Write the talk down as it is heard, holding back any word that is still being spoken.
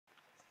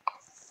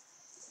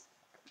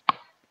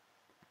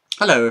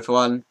Hello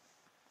everyone,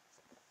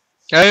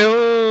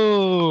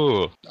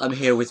 Heyo! I'm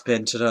here with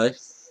Ben today.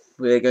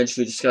 We're going to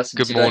be discussing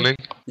Good today. morning.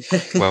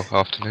 Well,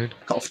 afternoon.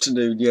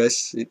 Afternoon,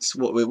 yes. It's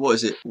what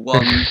is it?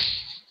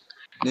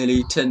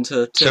 Nearly 10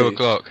 to 2. 2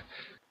 o'clock.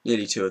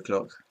 Nearly 2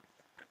 o'clock.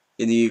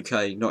 In the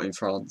UK, not in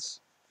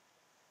France.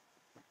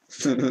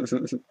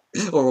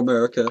 Or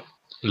America.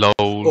 Lol.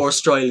 Or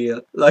Australia,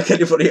 like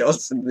anybody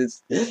else in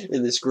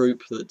this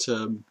group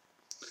that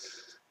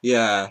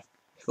yeah.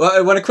 Well,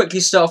 I want to quickly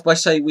start off by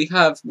saying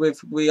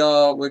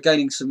we're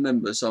gaining some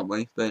members, aren't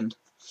we, Ben?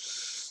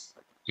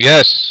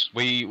 Yes,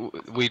 we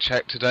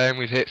checked today and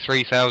we've hit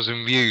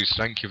 3,000 views.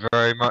 Thank you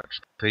very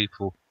much,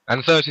 people.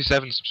 And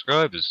 37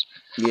 subscribers.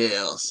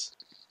 Yes.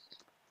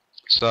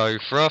 So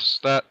for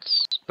us,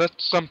 that's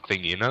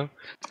something, you know.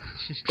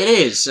 It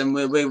is, and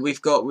we're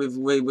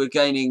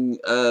gaining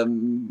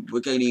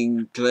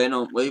Glenn,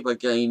 aren't we? We're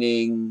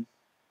gaining,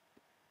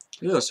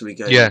 who else are we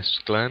gaining? Yes,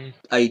 Glenn.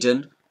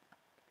 Aiden,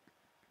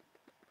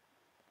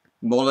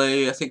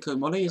 Molly. I think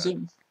Molly is it?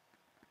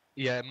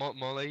 Yeah,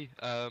 Molly.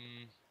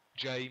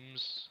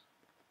 James.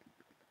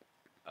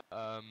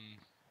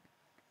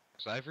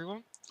 Is that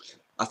everyone?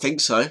 I think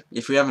so.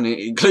 If we haven't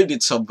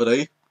included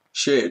somebody,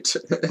 shit.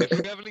 If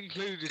we haven't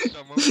included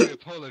someone, we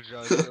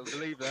apologise. I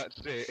believe that's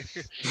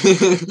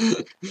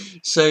it.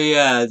 So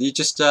yeah, you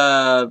just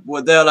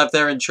well, they'll have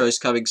their intros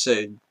coming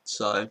soon.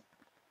 So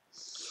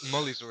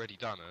Molly's already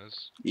done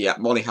hers. yeah,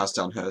 Molly has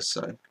done hers.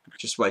 So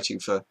just waiting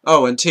for.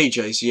 Oh, and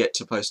TJ's yet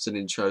to post an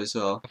intro as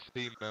well.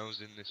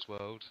 Females in this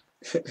world.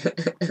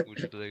 Would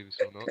you believe this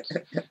or not?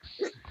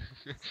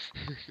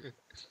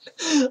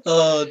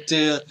 Oh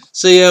dear.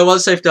 So yeah,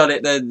 once they've done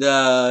it, then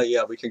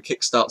yeah, we can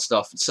kickstart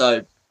stuff.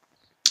 So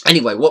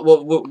anyway, what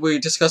were we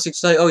discussing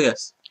today? Oh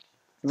yes,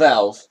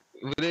 Valve.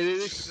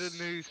 This is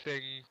a new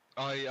thing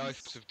I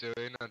thought of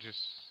doing. I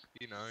just,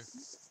 you know,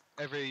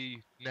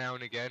 every now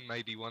and again,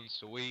 maybe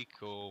once a week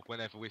or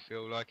whenever we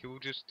feel like it, we'll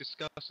just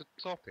discuss a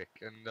topic.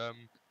 And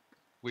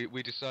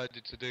we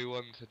decided to do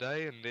one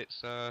today, and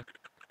it's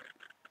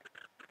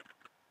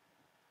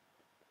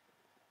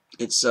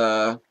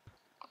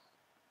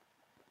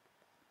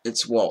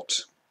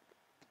what?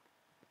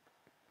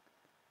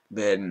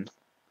 Then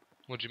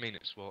what do you mean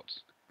it's what?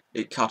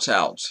 it cut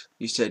out.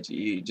 You said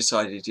you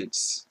decided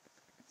it's.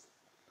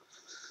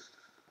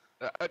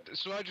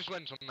 So I just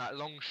went on that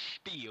long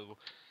spiel.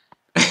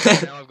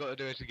 Now I've got to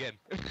do it again.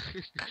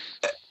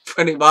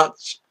 Pretty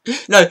much.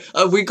 No,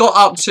 we got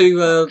up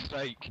to.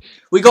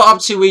 We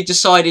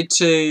decided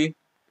to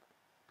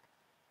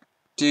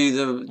do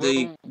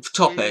the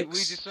topics.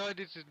 We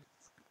decided to.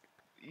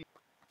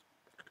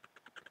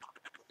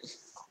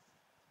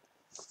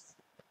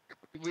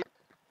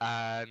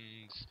 And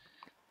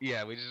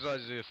yeah, we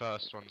decided to do the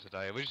first one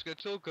today. We're just going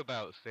to talk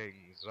about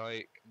things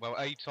like, well,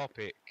 a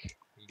topic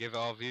and give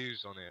our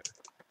views on it.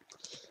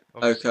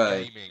 Obviously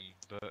Okay. gaming,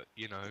 but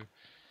you know.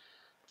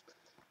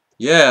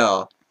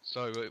 Yeah.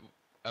 So,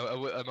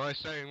 am I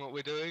saying what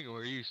we're doing,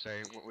 or are you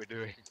saying what we're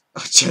doing?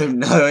 I don't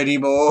know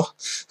anymore.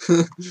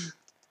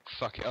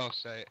 Fuck it, I'll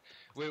say it.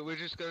 We're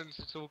just going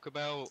to talk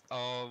about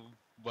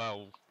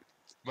well,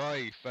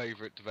 my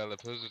favourite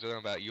developers. I don't know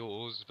about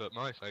yours, but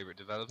my favourite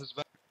developers.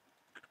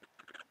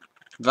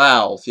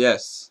 Valve,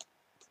 yes.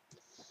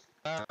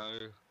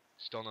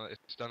 It's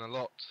done a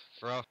lot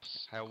for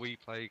us. How we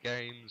play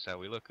games, how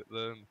we look at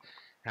them,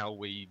 how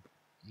we,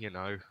 you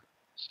know,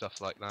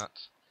 stuff like that.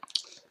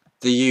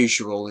 The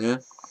usual, yeah.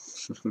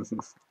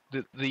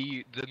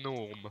 The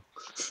norm.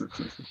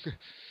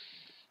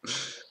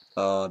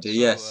 Oh dear,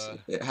 yes,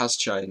 it has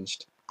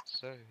changed.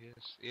 So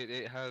yes,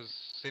 it has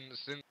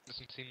since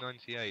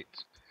 1998.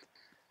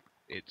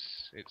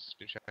 It's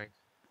been changing.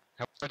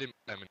 I didn't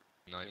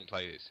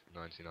play this in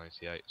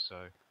 1998,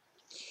 so.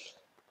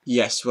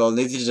 Yes, well,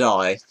 neither did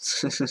I.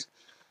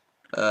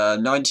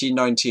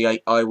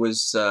 1998, I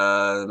was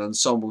an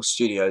Ensemble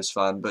Studios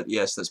fan, but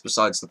yes, that's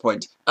besides the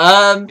point.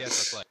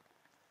 Yes, I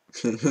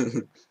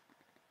played.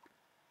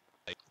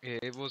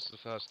 It was the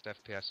first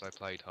FPS I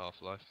played,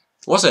 Half-Life.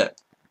 Was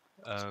it?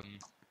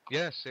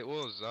 Yes, it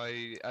was.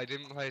 I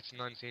didn't play it in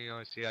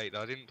 1998.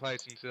 I didn't play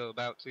it until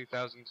about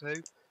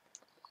 2002.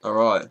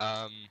 Alright.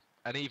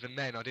 And even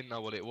then, I didn't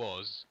know what it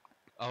was.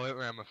 I went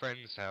around my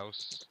friend's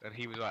house, and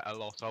he was like a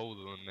lot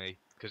older than me,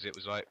 because it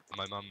was like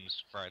my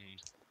mum's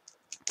friend.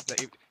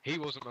 He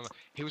wasn't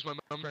he was my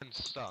mum's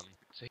friend's son,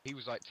 so he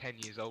was like 10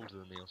 years older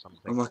than me or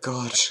something. Oh my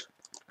god.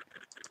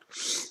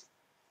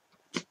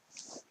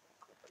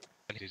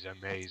 It is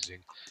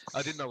amazing.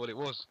 I didn't know what it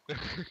was.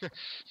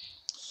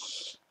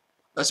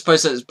 I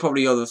suppose that's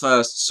probably the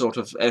first sort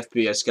of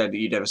FPS game that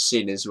you'd ever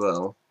seen as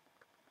well.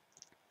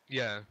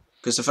 Yeah.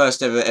 Because the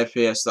first ever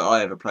FPS that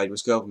I ever played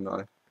was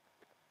GoldenEye.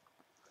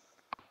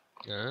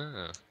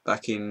 Ah.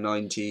 Back in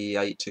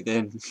 '98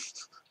 again.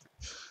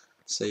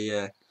 So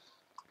yeah.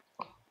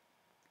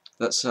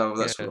 That's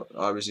what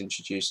I was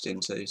introduced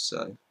into,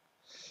 so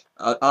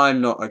I'm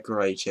not a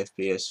great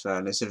FPS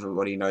fan, as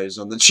everybody knows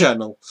on the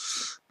channel.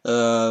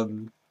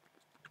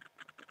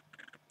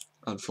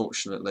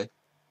 Unfortunately.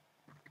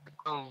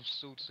 Oh,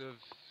 sort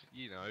of,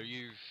 you know,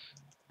 you've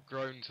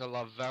grown to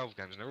love Valve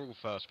games, and they're all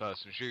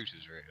first-person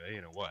shooters, really,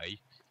 in a way.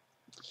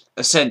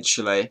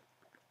 Essentially.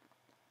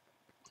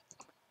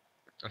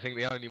 I think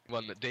the only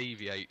one that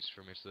deviates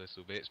from it a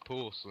little bit is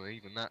Portal, and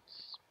even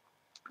that's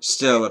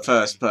Still a in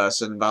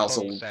first-person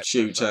battle concept a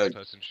shooter.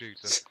 first-person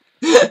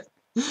shooter.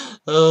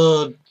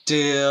 Oh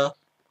dear.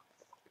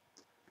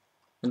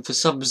 And for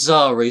some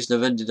bizarre reason,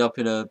 I've ended up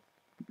in a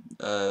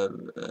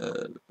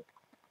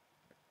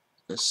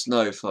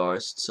snow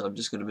forest. So I'm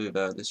just going to move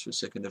out of this for a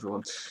second,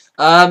 everyone.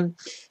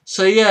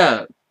 So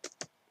yeah.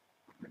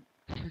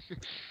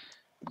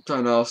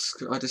 Don't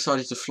ask. I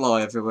decided to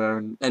fly everywhere,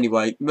 and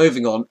anyway,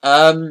 moving on.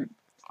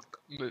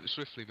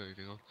 Swiftly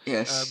moving on.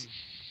 Yes.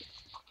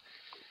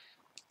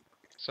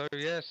 So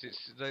yes,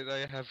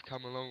 they have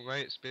come a long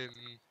way. It's been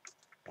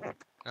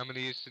how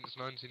many years since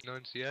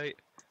 1998?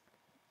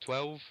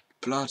 12?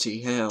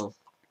 Bloody hell.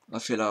 I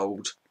feel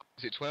old.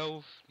 Is it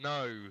 12?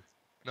 No,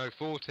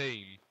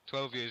 14.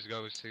 12 years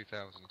ago was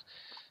 2000.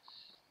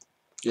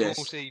 Yes.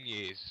 14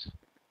 years.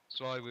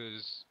 So I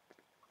was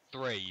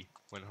 3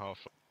 when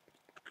Half.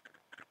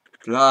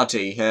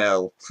 Bloody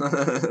hell.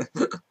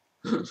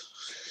 Oh,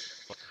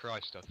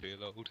 Christ, I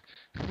feel old.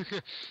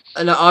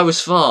 No, I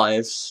was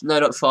 5. No,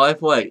 not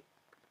 5. Wait.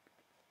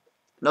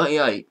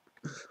 98.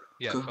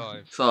 Yeah, God,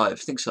 5. 5. I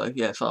think so.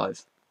 Yeah,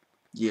 5.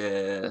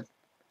 Yeah.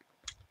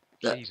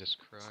 Jesus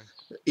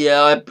Christ.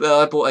 Yeah, I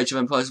bought Age of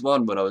Empires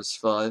 1 when I was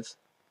 5.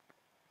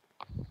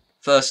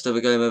 First ever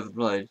game ever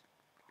played.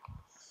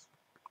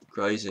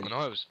 Crazy. When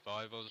I was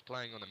 5, I was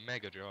playing on a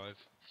Mega Drive.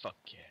 Fuck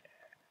yeah.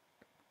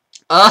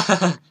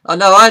 Ah, I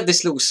know, I had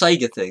this little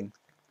Sega thing.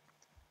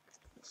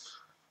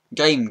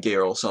 Game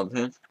Gear or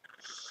something.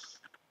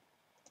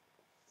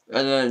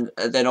 And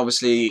then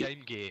obviously,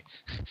 Game Gear.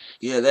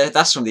 yeah,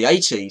 that's from the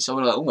 80s. So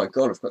I'm like, oh my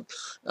god, I've got.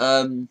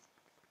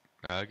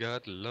 I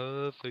got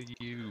love for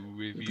you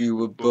if You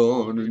were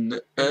born in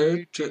the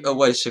 80s. Oh,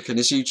 wait a second,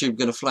 is YouTube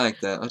going to flag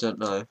that? I don't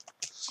know.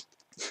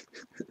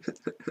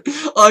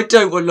 I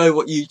don't want to know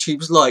what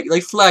YouTube's like.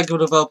 They flagged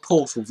one of our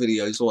Portal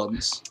videos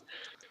once.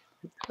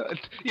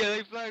 Yeah,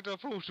 they flagged our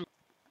Portal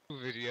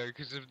video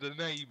because of the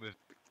name of.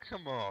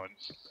 Come on.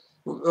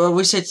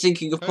 We said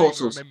thinking of I don't even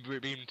Portals. remember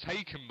it being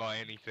taken by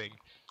anything.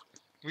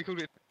 We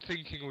called it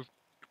Thinking with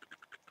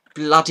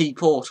Bloody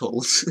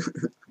Portals.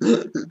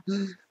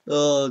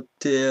 Oh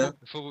dear.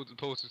 the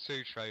Portal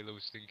 2 trailer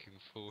was Thinking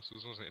of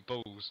Portals, wasn't it?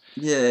 Balls.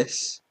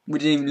 Yes. We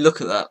didn't even look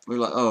at that. We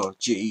were like, oh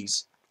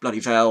jeez. Bloody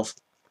Valve.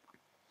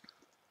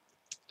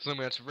 So then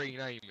we had to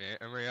rename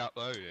it and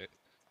re-upload it.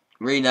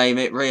 Rename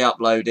it,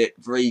 re-upload it,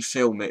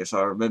 re-film it if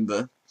I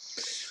remember.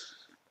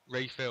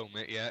 Refilm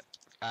it, yeah.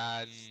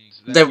 And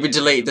Then we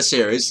deleted the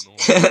series.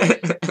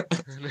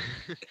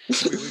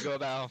 we got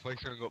about halfway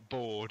through and got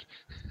bored.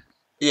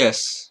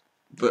 Yes.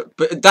 But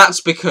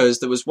that's because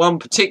there was one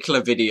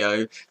particular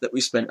video that we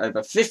spent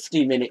over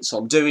 50 minutes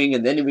on doing,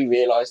 and then we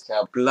realised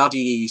how bloody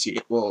easy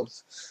it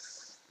was.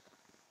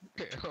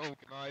 Oh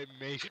my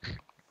me.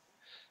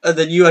 And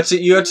then you had to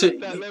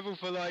that level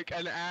for like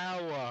an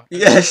hour.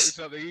 Yes. It's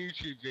like the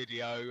YouTube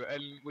video,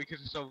 and we could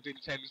have solved it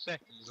in 10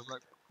 seconds. I'm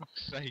like, for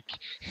fuck's sake.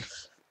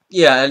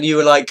 Yeah, and you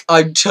were like,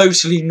 I'm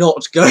totally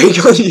not going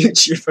on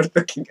YouTube and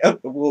looking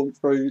at the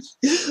walkthroughs.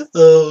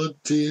 Oh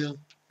dear.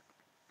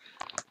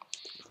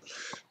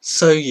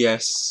 So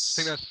yes.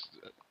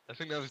 I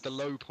think that was the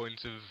low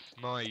point of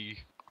my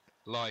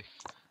life.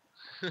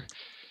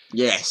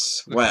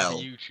 Yes. Looking at Well.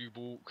 a YouTube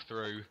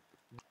walkthrough.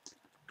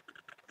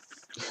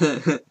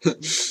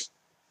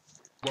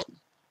 What?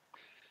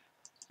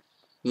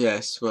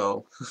 Yes.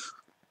 Well.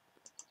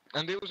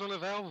 And it was on a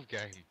Valve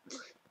game.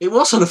 It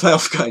was on a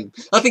Valve game.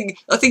 I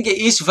think it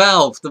is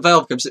Valve. The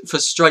Valve games that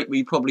frustrate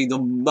me probably the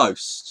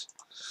most.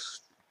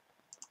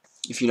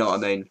 If you know what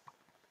I mean.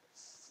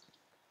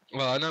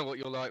 Well, I know what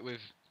you're like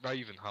with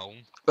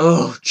Ravenholm.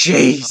 Oh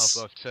jeez.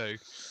 Half-Life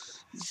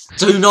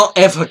 2. Do not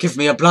ever give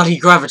me a bloody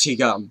gravity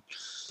gun.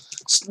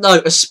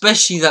 No,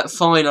 especially that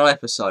final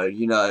episode.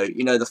 You know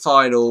the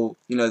final.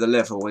 You know the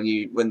level when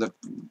the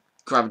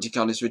gravity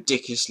gun is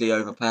ridiculously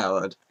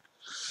overpowered.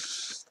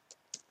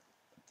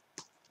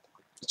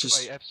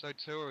 Just Wait, episode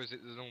 2 or is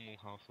it the normal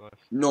Half-Life?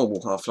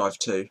 normal Half-Life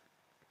 2.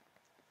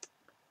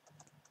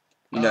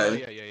 You know. Oh,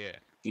 yeah.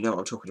 You know what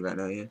I'm talking about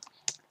now, yeah?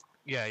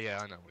 Yeah,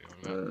 I know what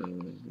you're on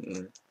about.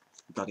 Yeah.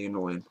 Bloody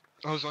annoying.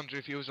 I was wondering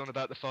if you was on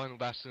about the final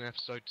battle in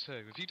episode 2.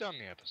 Have you done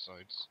the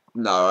episodes?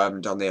 No, I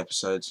haven't done the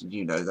episodes, and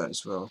you know that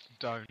as well.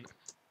 Don't.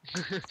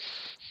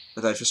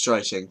 Are they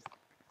frustrating?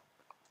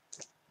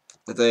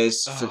 Are they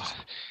as...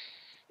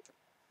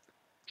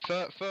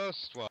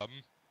 First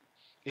one,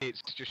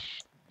 it's just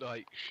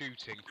like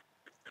shooting.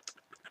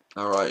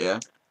 Alright, yeah.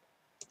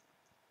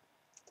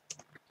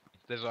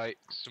 There's like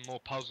some more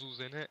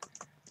puzzles in it,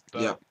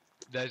 but Yeah.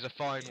 there's a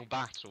final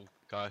battle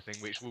kind of thing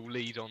which will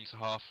lead on to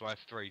Half-Life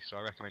 3, so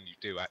I recommend you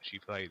do actually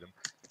play them.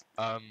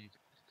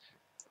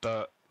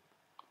 But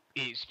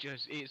it's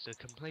a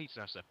complete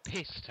that's a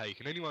piss take,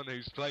 and anyone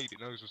who's played it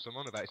knows what I'm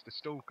on about. It's the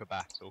Stalker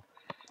battle,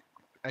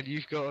 and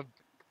you've got to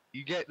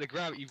You've got the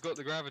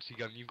gravity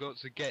gun. You've got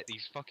to get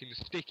these fucking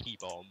sticky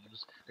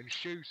bombs and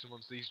shoot them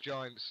onto these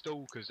giant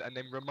stalkers, and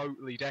then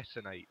remotely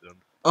detonate them.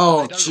 But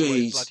Oh, they don't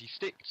always jeez. bloody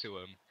stick to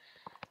them.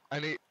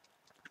 And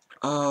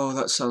Oh,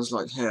 that sounds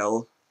like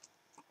hell.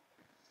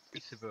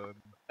 of them,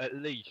 at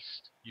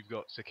least you've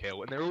got to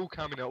kill, and they're all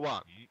coming at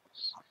once.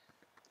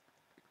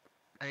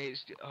 And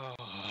it's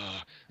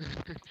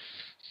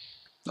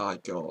My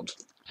God.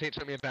 I think it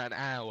took me about an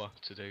hour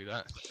to do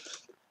that.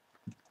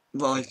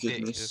 My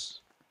Ridiculous. goodness.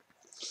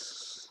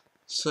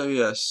 So,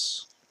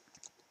 yes.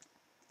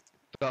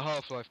 But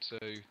Half-Life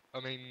 2, I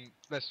mean,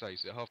 let's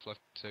face it, Half-Life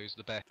 2 is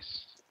the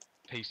best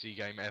PC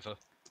game ever.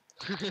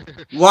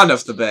 One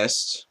of the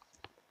best.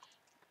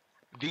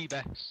 The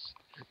best.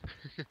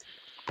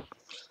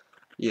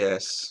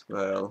 Yes,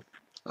 well.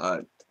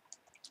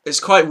 It's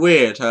quite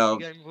weird how...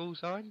 Game of all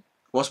time?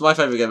 What's my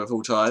favourite game of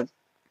all time?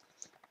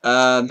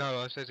 No,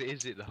 I said,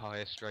 is it the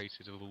highest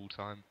rated of all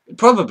time?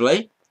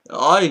 Probably.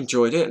 I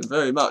enjoyed it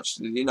very much.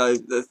 You know,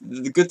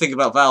 the good thing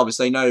about Valve is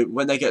they know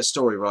when they get a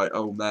story right,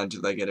 oh man, do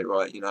they get it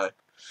right, you know.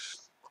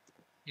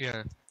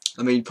 Yeah.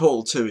 I mean,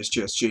 Portal 2 is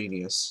just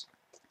genius.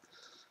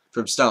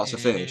 From start to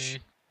finish.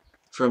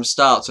 From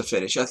start to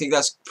finish. I think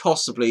that's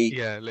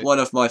possibly one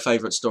of my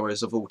favourite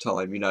stories of all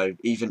time, you know.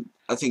 Even,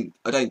 I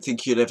don't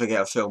think you'd ever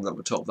get a film that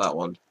would top that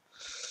one.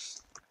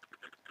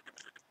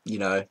 You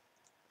know.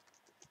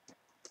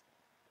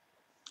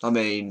 I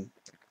mean...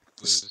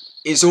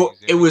 It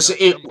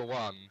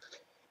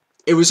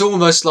was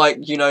almost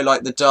like, you know,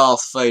 like the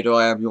Darth Vader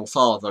I am your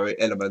father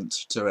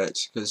element to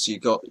it. Because you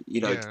got, you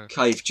know,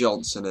 Cave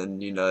Johnson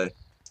and, you know,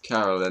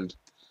 Carolyn.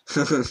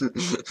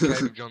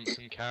 Cave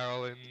Johnson,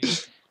 Carolyn,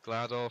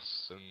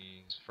 GLaDOS, and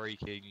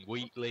freaking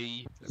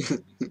Wheatley.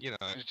 And, you know,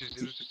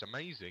 it was just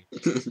amazing.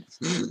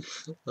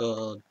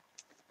 Oh,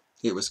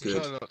 it was good.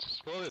 I'm trying not to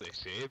spoil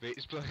this here, but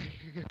it's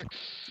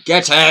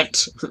Get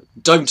it!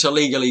 Don't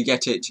illegally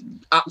get it.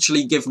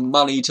 Actually give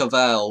money to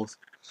Valve.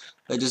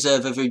 They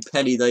deserve every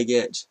penny they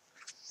get.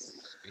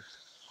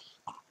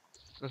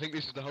 I think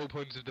this is the whole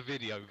point of the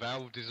video.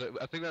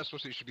 I think that's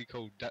what it should be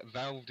called.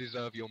 Valve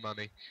deserve your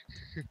money.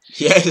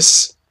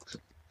 Yes.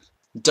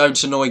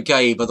 Don't annoy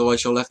Gabe,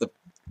 otherwise you'll have the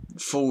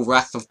full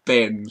wrath of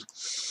Ben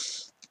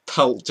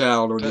pelt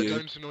down on you.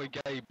 Don't annoy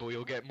Gabe, or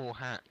you'll get more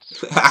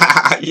hats.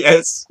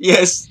 Yes,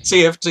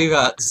 TF2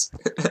 hats.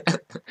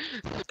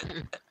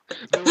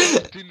 The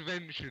worst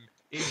invention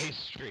in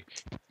history.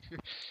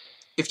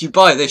 If you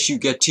buy this, you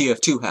get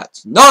TF2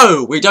 hats.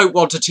 No, we don't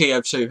want a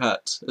TF2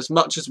 hat. As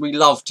much as we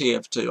love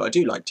TF2, I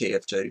do like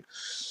TF2.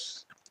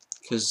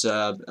 Because,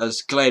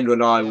 as Glenn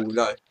and I will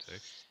know,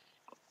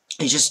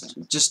 you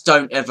just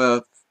don't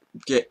ever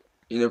get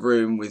in a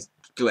room with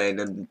Glenn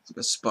and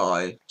a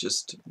spy.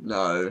 Just,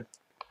 no.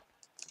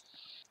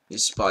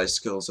 His spy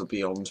skills are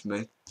beyond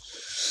me.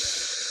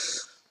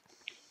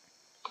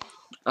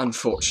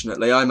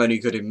 Unfortunately, I'm only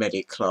good in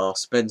medic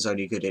class. Ben's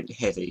only good in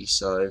heavy,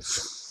 so...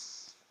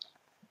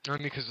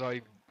 Only because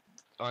I'm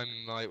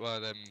like one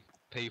of them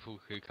people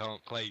who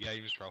can't play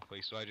games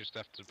properly, so I just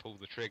have to pull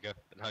the trigger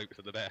and hope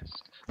for the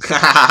best.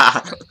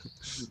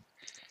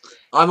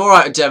 I'm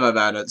alright at Demo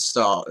Man at the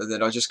start, and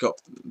then I just got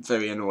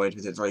very annoyed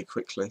with it very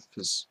quickly,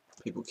 because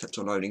people kept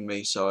on owning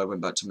me, so I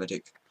went back to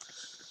medic.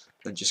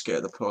 And just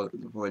get the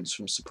points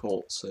from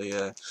support, so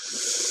yeah.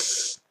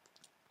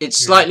 It's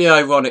slightly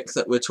ironic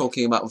that we're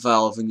talking about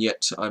Valve, and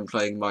yet I'm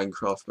playing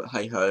Minecraft, but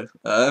hey-ho.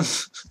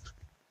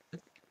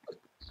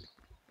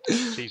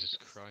 Jesus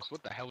Christ,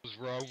 what the hell's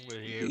wrong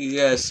with you?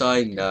 Yes,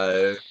 I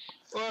know.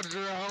 What's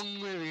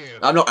wrong with you?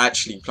 I'm not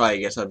actually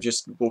playing it, I'm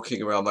just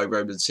walking around my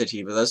Roman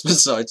city, but that's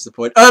besides the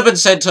point. Urban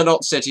centre,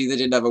 not city, they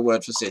didn't have a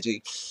word for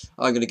city.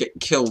 I'm gonna get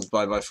killed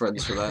by my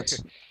friends for that.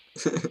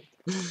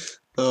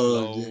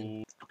 Oh,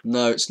 dear.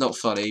 No, it's not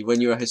funny.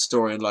 When you're a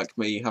historian like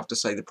me, you have to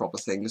say the proper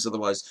things,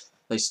 otherwise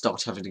they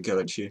start having to go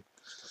at you.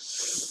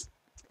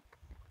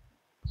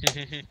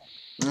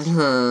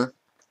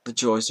 The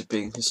joys of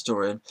being a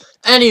historian.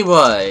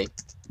 Anyway,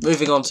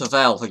 moving on to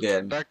Valve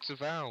again. Back to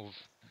Valve.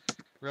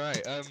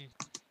 Right,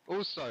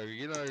 also,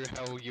 you know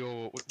how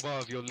one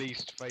of your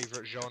least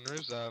favourite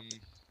genres,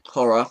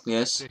 horror,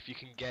 yes. if you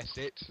can guess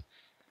it.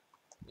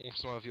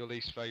 What's one of your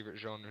least favourite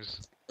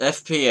genres?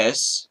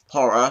 FPS,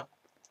 horror.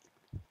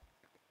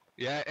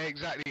 Yeah,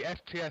 exactly,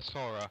 FPS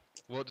horror.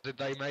 What did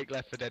they make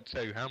Left 4 Dead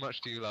 2? How much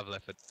do you love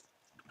Left 4 Dead?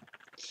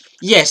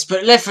 Yes,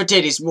 but Left 4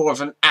 Dead is more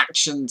of an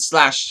action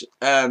slash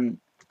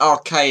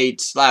arcade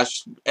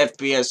slash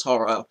FPS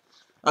horror.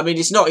 I mean,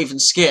 it's not even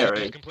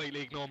scary. You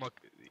completely ignore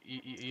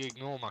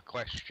my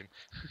question.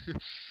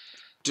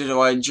 Did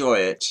I enjoy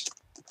it?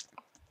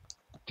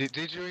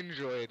 Did you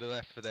enjoy the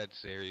Left 4 Dead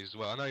series?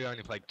 Well, I know you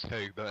only played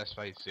 2, but let's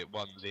face it,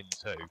 1's in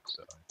 2,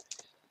 so...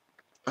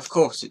 Of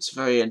course, it's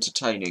very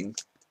entertaining.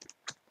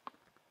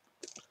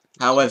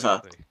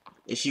 However,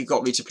 if you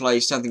got me to play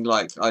something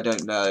like, I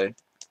don't know...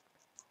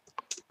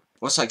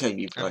 What's that game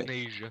you play?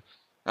 Amnesia.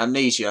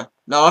 Amnesia?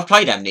 No, I've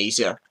played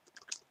Amnesia.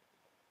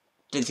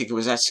 Didn't think it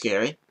was that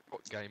scary.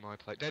 What game I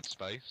played? Dead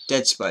Space?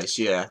 Dead Space,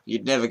 yeah.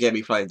 You'd never get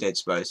me playing Dead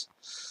Space.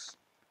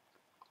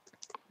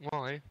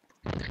 Why?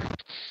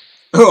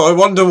 Oh, I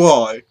wonder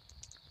why.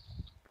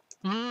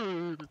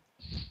 I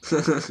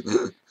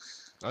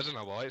don't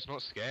know why. It's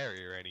not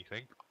scary or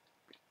anything.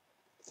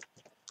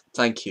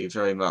 Thank you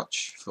very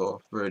much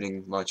for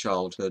ruining my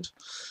childhood.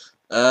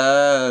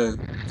 Oh,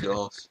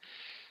 God.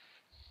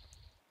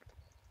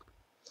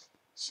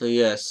 So,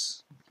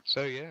 yes.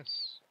 So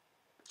yes.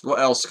 What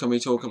else can we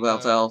talk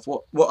about, Alf?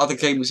 What other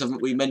games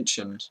haven't we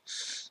mentioned?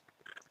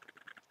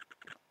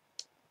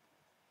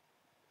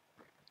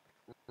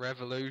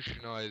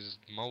 Revolutionised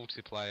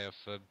multiplayer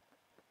for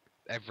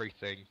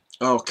everything.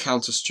 Oh,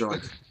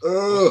 Counter-Strike.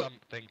 Or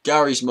something.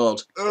 Gary's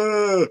mod.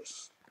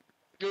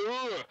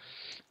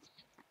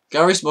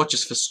 Gary's mod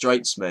just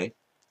frustrates me.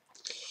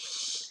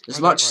 I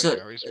don't like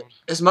Gary's mod.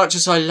 As much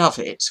as I love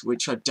it,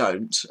 which I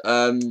don't,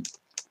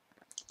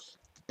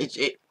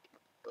 it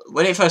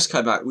when it first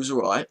came out, it was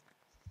alright.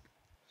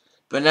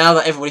 But now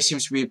that everybody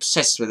seems to be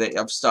obsessed with it,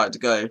 I've started to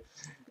go,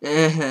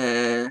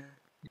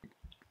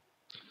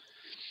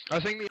 I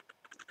think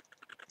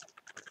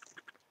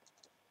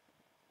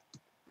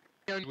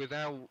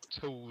without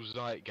tools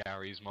like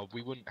Gary's mod,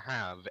 we wouldn't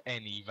have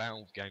any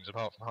Valve games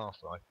apart from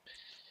Half-Life.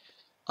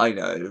 I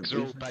know. Because they're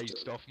all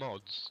based off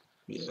mods.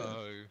 Yeah.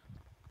 So,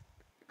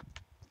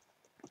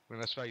 well,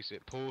 let's face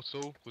it,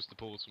 Portal was the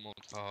Portal mod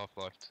for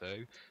Half-Life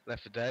 2.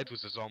 Left 4 Dead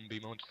was a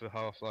zombie mod for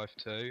Half-Life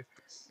 2.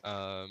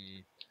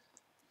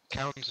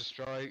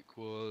 Counter-Strike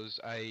was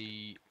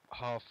a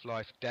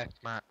Half-Life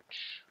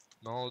deathmatch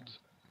mod.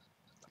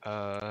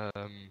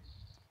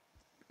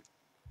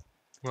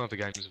 What other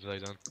games have they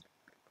done?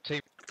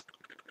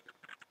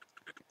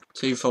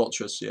 Team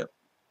Fortress, yeah.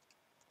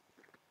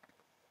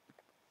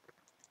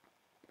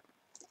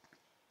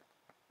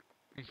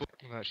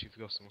 I've actually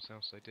forgotten what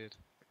else they did.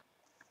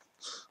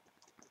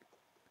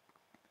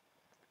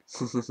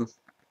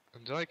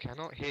 And I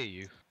cannot hear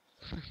you.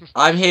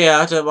 I'm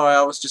here, don't worry,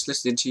 I was just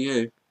listening to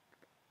you.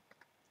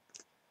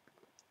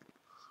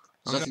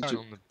 I'm going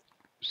on the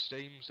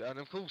Steam's, and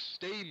of course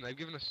Steam, they've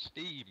given us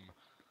Steam.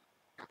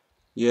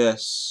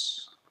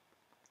 Yes.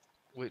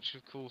 Which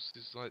of course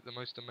is like the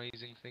most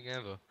amazing thing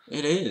ever.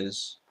 It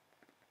is.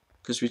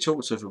 Because we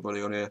talk to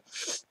everybody on here.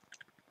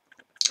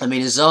 I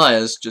mean,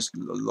 Isaiah's just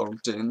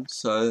logged in,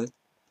 so...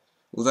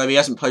 Although he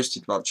hasn't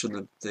posted much on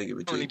the thing.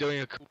 We're currently doing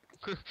a call.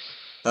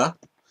 Huh?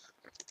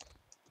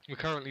 We're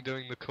currently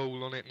doing the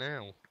call on it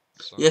now.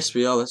 So. Yes,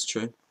 we are, that's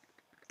true.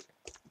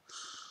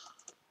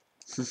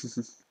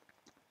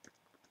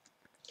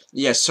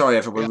 Yeah, sorry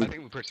everyone. Yeah, I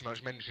think we pretty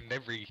much mentioned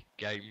every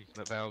game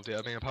that Valve did.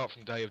 I mean, apart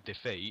from Day of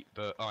Defeat,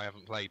 but I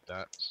haven't played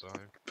that, so...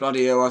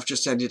 Bloody hell, I've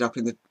just ended up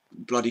in the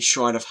bloody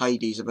Shrine of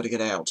Hades. I better get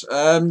out.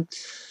 Shrine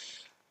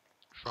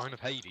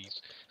of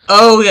Hades?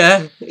 Oh,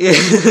 yeah.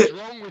 What's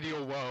wrong with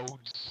your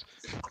worlds?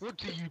 What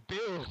do you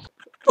build?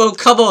 Well,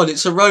 come on,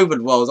 it's a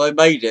Roman world. I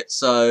made it,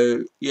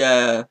 so,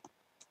 yeah.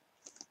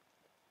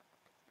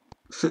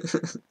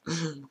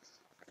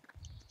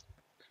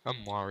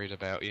 I'm worried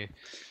about you.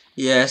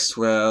 Yes,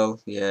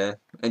 well, yeah.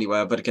 Anyway,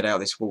 I better get out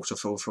of this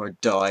waterfall before I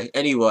die.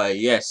 Anyway,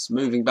 yes,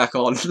 moving back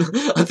on.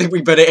 I think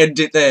we better end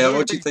it there.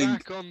 What do you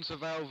think? Back onto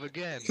Valve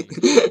again.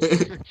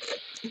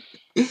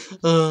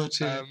 Oh,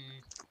 dear.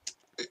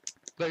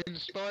 They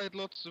inspired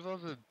lots of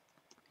other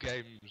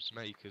games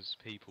makers,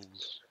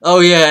 peoples. Oh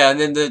yeah, and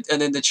then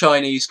the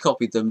Chinese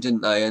copied them,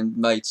 didn't they, and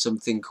made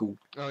something called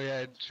Oh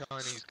yeah,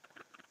 Chinese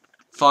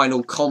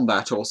Final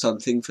Combat or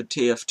something for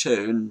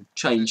TF2 and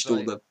changed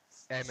all the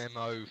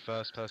MMO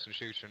first-person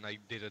shooter, and they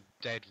did a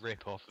dead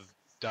rip-off of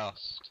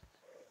Dust,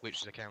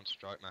 which is a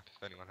Counter-Strike map.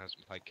 If anyone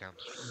hasn't played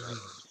Counter-Strike.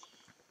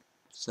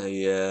 So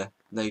yeah,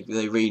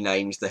 they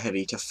renamed the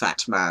heavy to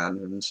Fat Man,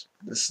 and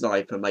the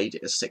sniper made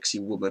it a sexy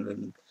woman,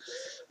 and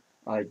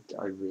I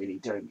really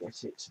don't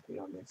get it, to be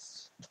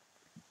honest.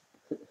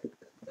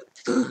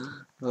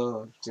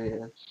 Oh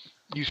dear.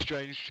 You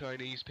strange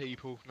Chinese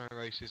people, no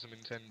racism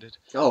intended.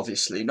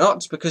 Obviously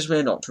not, because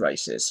we're not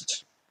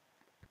racist.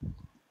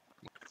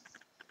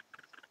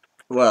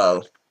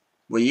 Well,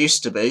 we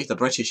used to be. The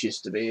British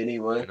used to be,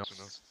 anyway.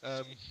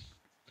 So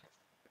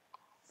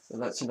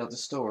that's another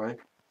story.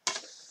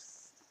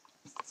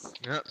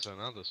 That's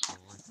another story.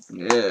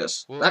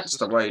 Yes, What's that's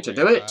the way to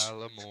do it.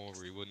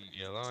 Balamori, wouldn't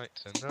you like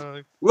to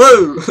know?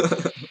 Whoa!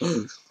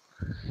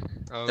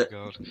 Oh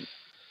god.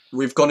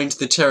 We've gone into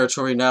the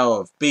territory now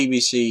of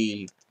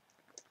BBC.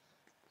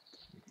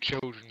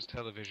 Children's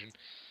television.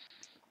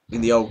 In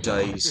the old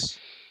days.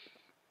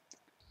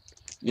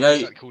 You I know.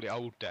 exactly called it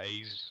old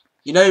days.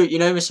 You know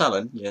Miss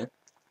Allen, yeah.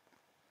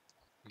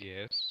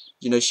 Yes.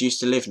 You know she used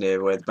to live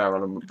near where the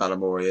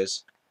Balamori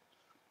is.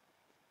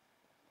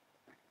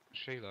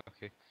 She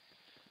lucky.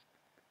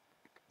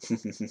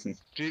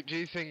 do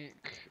you think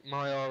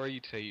my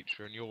RE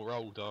teacher and your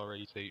old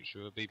RE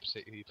teacher would be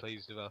particularly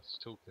pleased with us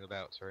talking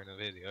about her in a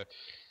video?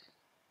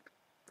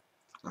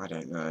 I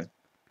don't know.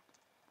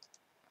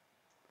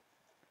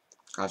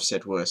 I've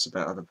said worse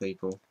about other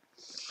people.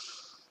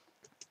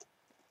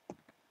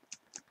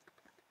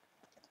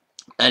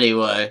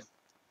 Anyway.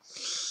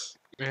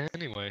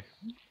 Anyway.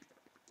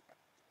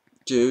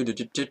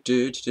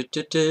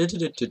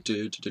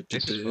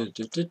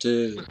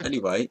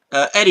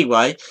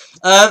 Anyway,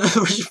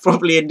 we should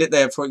probably end it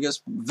there before it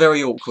gets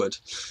very awkward.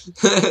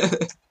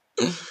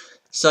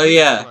 So We've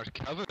yeah, pretty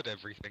much covered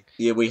everything.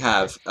 yeah, we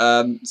have.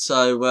 Oh,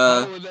 I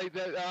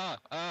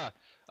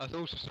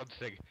thought of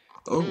something.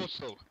 Oh,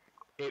 Portal.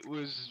 It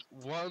was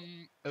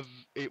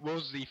It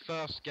was the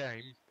first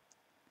game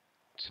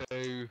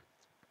to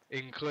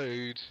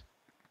include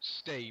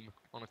Steam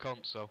on a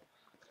console.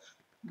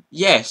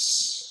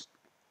 yes,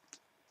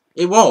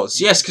 it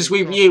was. You Yes, could because do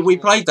we cross-platform,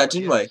 played that,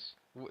 didn't we? yes.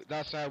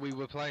 That's how we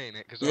were playing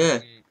it, because I Yeah,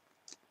 didn't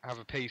have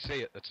a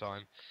PC at the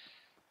time.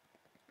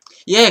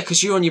 yeah,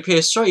 because you were on your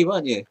PS3,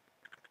 weren't you?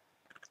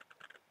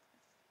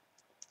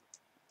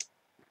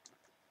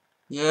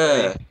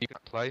 Yeah. You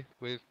could play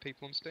with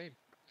people on Steam.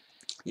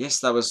 Yes,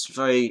 that was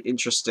very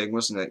interesting,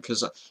 wasn't it?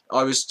 Because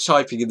I was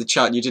typing in the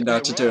chat and you didn't know how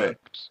to do it.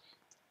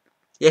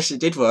 Yes, it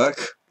did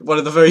work. One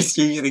of the very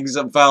few things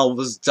that Valve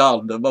has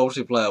done,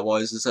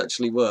 multiplayer-wise, has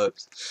actually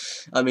worked.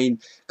 I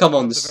mean, come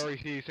on. One of the very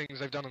few things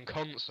they've done on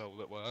console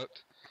that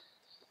worked.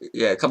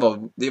 Yeah, come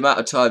on. The amount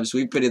of times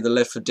we've been in the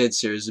Left 4 Dead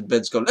series and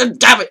Ben's gone, oh,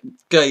 damn it,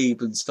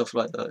 Gabe, and stuff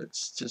like that.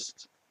 It's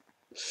just...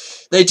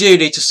 They do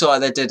need to sort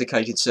out their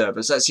dedicated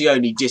servers. That's the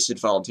only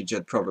disadvantage,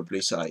 I'd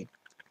probably say.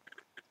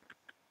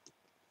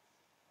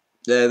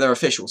 They're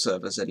official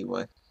servers,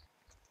 anyway.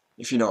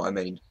 If you know what I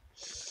mean.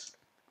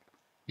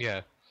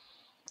 Yeah.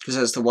 Because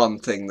that's the one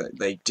thing that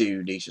they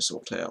do need to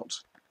sort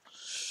out.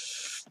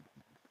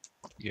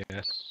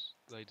 Yes,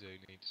 they do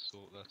need to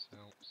sort that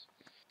out.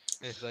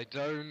 If they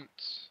don't,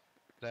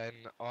 then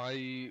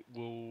I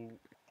will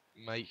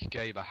make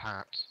Gabe a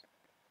hat.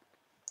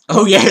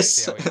 Oh, yes!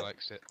 See how he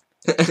likes it.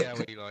 See how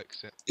he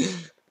likes it.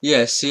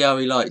 Yeah, see how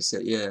he likes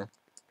it, yeah.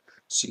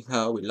 See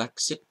how he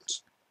likes it.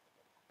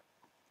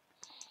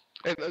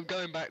 And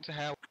going back to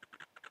how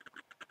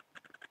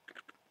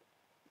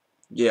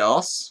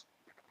Yes?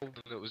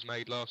 that was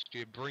made last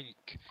year,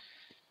 Brink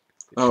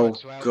Oh,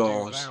 tried to outdo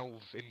God.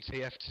 Valve in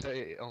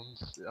TFT on...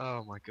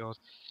 Oh my god.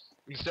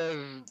 Instead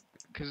of...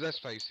 Because let's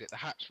face it, the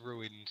hat's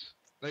ruined...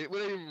 They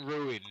didn't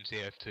ruin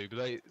TF2, but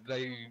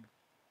they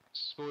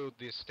spoiled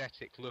the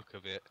aesthetic look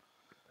of it.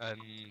 And...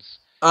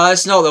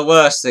 It's not the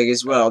worst thing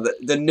as well.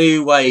 The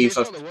new wave it's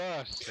of... not the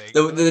worst thing.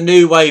 The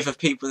new wave of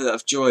people that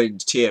have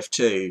joined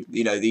TF2,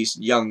 you know, these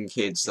young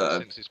kids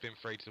that since it's been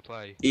free to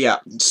play. Yeah,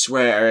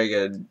 swearing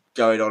and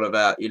going on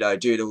about, you know,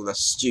 doing all the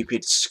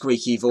stupid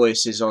squeaky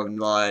voices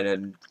online,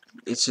 and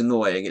it's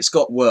annoying. It's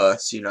got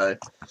worse, you know.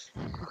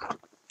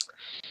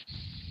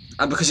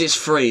 And because it's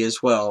free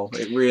as well,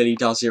 it really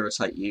does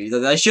irritate you.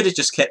 They should have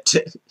just kept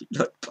it,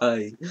 like,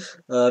 pay.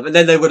 And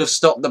then they would have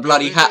stopped the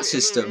bloody hat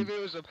system. If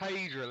it was a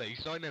paid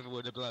release, I never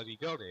would have bloody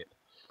got it.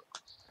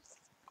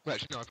 Well,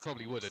 actually, no, I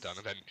probably would have done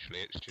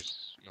eventually. It's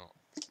just not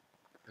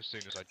as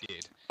soon as I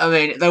did. I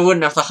mean, they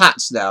wouldn't have the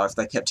hats now if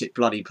they kept it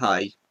bloody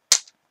pay.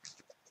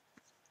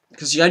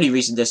 Because the only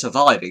reason they're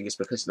surviving is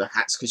because of the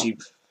hats,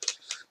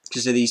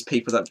 because of these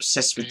people that are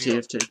obsessed with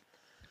TF2.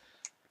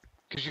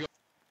 Because you got...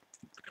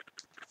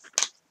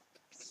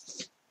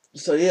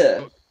 So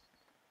yeah.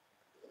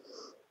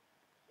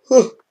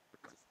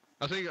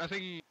 I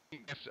think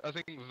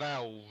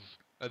Valve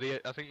I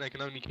think they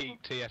can only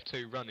keep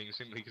TF2 running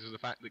simply because of the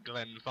fact that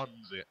Glenn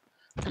funds it.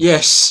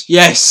 Yes,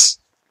 yes.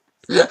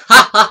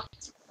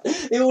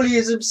 All he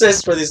is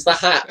obsessed with is the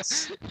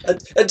hats, and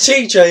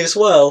TJ as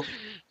well.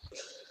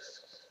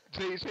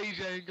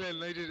 TJ and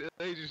Glenn,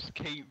 they just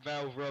keep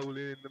Valve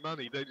rolling in the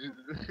money. They just...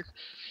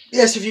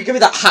 Yes, if you give me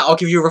that hat, I'll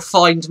give you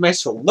refined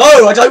metal.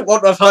 No, I don't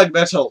want refined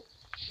metal.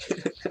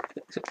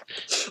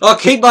 I'll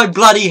keep my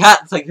bloody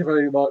hat, thank you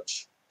very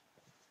much.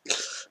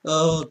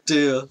 Oh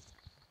dear.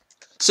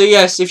 So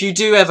yes, if you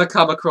do ever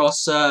come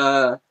across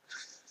Glenn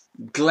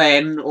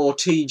or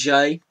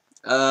TJ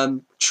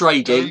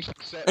trading,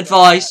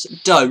 advice: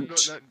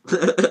 don't. Do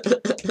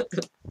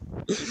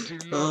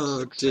not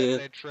Oh accept dear.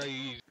 their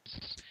trades.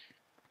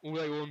 All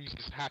they want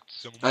is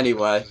hats and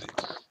Anyway.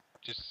 it's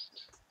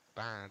just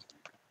bad.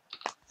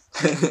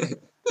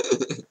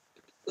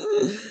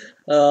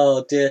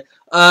 Oh dear.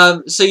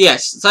 So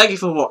yes, thank you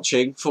for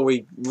watching. Before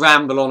we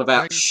ramble on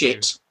about Thank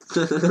shit.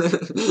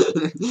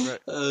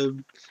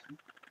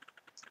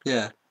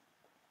 Yeah.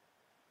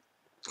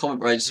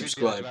 Comment, rate,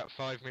 subscribe. About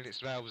 5 minutes.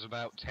 That was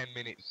about 10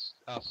 minutes.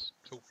 Us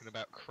talking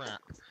about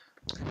crap.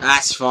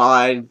 That's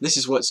fine. This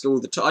is what's all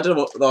the time. I don't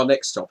know what our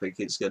next topic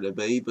is going to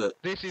be,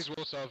 but this is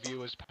what our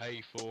viewers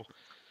pay for.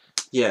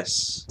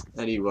 yes.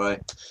 Anyway.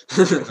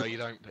 No, you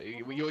don't.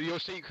 You're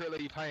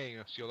secretly paying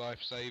us your life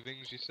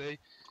savings. You see.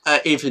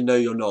 Even though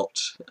you're not.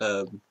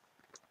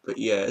 But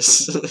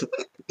yes.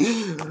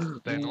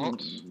 They're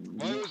not.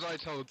 Why was I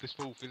told this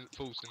false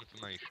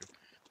information?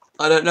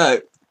 I don't know.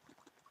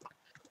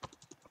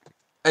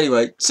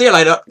 Anyway, see you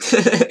later.